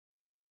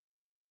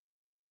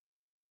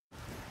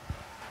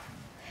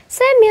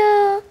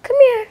Samuel, come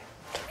here.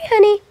 Come here,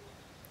 honey.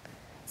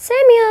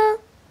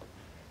 Samuel.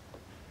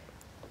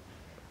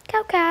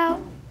 Cow,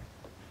 cow.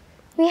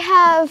 We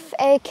have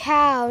a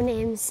cow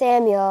named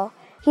Samuel.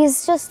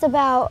 He's just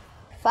about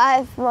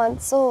 5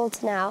 months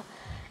old now.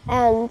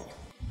 And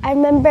I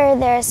remember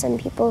there are some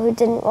people who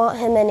didn't want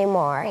him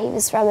anymore. He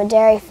was from a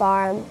dairy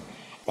farm.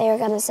 They were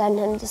going to send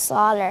him to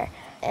slaughter.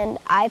 And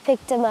I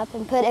picked him up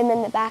and put him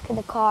in the back of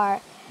the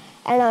car.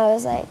 And I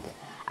was like,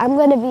 I'm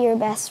going to be your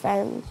best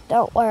friend.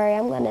 Don't worry,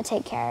 I'm going to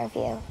take care of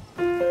you.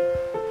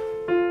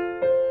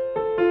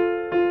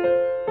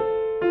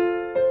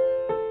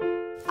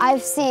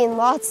 I've seen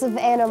lots of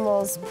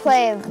animals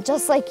play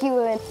just like you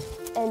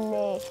and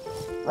me,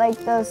 like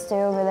those two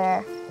over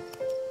there.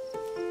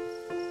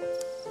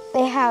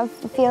 They have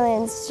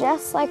feelings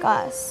just like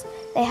us.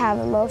 They have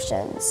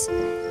emotions.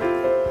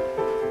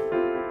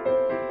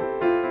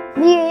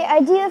 The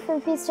idea for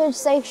Peace Church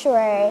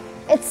Sanctuary,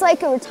 it's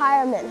like a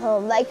retirement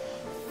home, like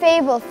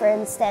Fable, for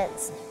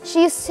instance.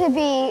 She used to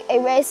be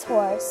a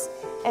racehorse,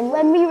 and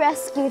when we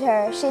rescued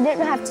her, she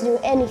didn't have to do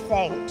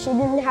anything. She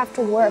didn't have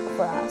to work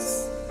for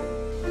us.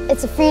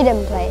 It's a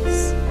freedom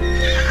place.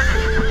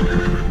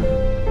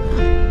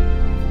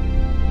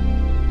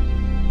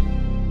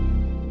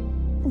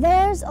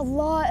 There's a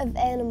lot of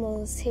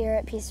animals here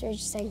at Peace Church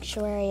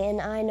Sanctuary,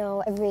 and I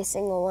know every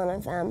single one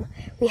of them.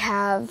 We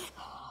have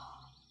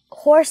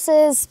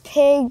horses,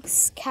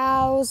 pigs,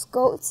 cows,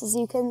 goats, as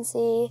you can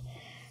see,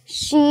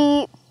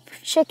 sheep,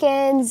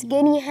 chickens,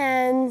 guinea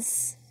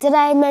hens. Did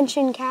I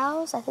mention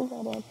cows? I think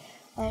I did.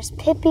 There's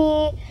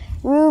Pippi,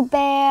 Roo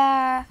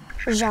Bear,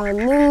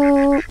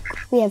 Jean-Luc,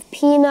 we have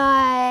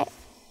Peanut,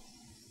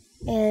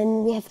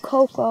 and we have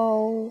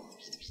Coco.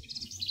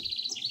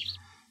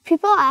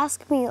 People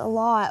ask me a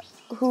lot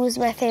who's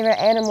my favorite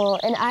animal,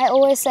 and I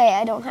always say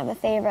I don't have a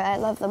favorite, I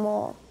love them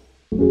all.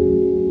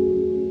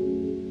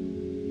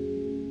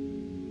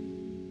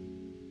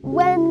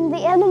 When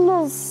the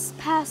animals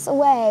pass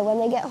away, when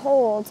they get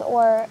old,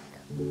 or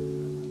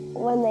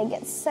when they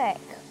get sick,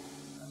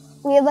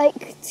 we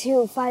like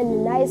to find a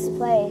nice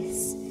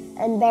place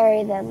and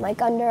bury them,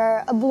 like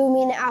under a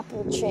blooming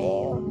apple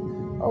tree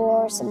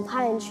or some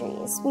pine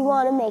trees. We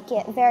want to make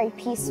it very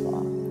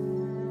peaceful,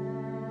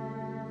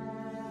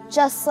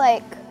 just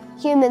like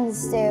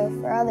humans do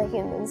for other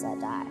humans that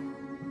die.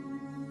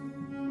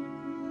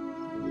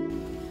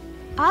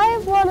 I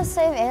want to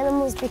save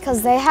animals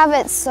because they have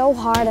it so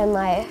hard in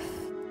life.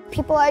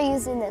 People are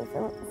using them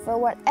for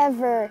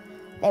whatever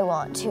they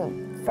want to,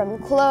 from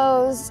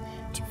clothes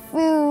to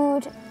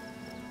food.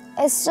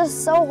 It's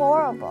just so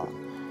horrible.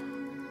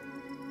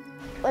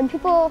 When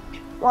people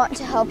want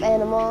to help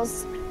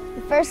animals,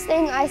 the first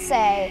thing I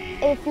say,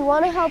 if you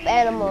want to help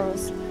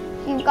animals,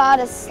 you've got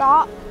to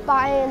stop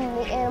buying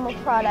the animal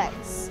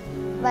products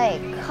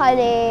like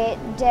honey,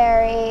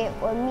 dairy,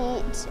 or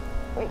meat,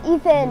 or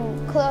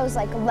even clothes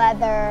like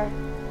leather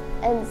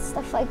and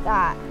stuff like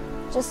that.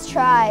 Just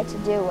try to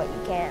do what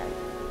you can.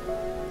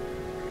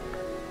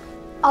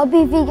 I'll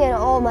be vegan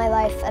all my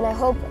life, and I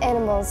hope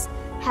animals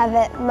have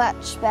it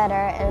much better.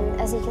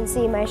 And as you can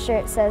see, my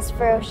shirt says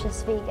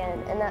Ferocious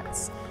Vegan, and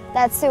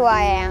that's who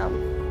I am.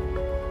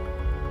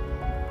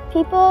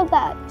 People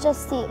that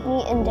just eat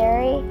meat and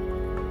dairy,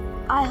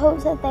 I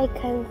hope that they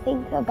can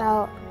think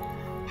about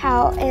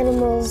how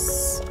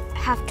animals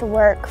have to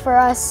work for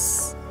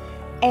us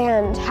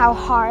and how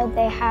hard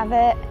they have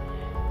it.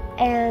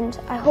 And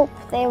I hope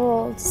they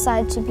will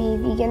decide to be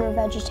vegan or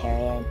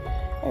vegetarian.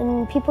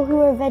 And people who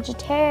are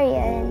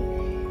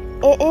vegetarian,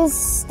 it is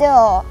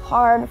still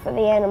hard for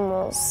the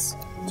animals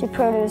to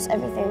produce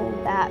everything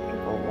that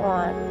people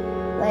want.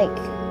 Like,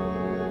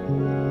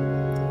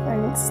 for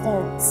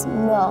instance,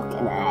 milk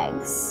and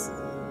eggs.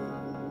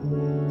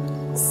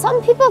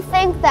 Some people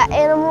think that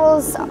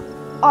animals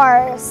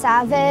are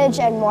savage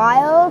and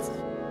wild.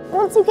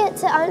 Once you get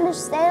to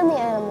understand the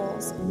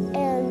animals,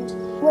 and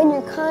when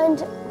you're kind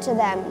to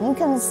them, you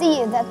can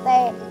see that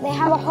they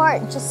have a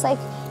heart just like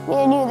me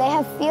and you. They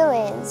have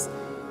feelings.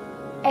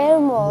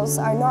 Animals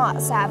are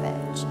not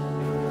savage.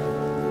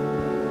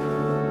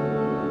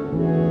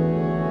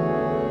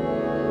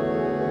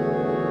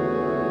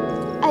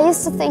 I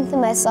used to think to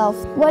myself,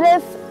 what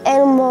if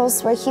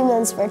animals were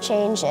humans for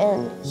change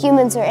and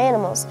humans are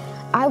animals?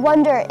 I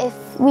wonder if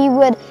we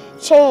would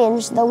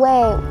change the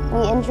way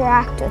we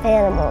interact with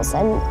animals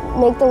and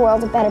make the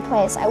world a better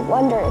place. I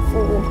wonder if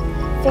we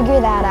would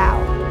figure that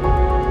out.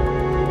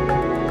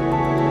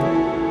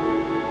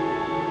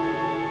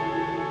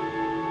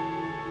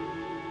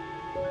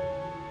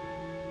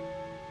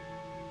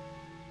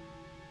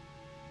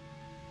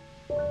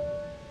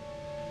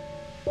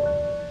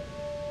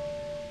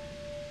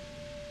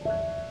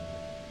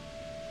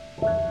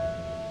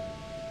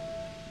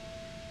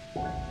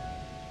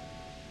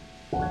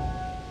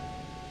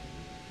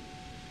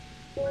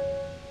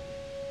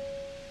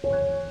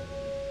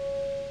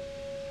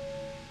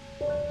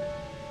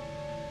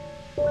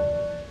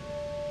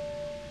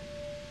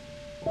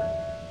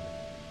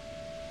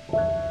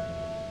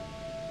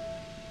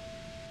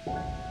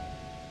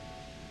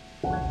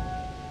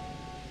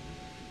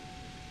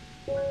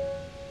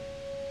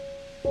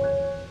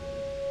 you.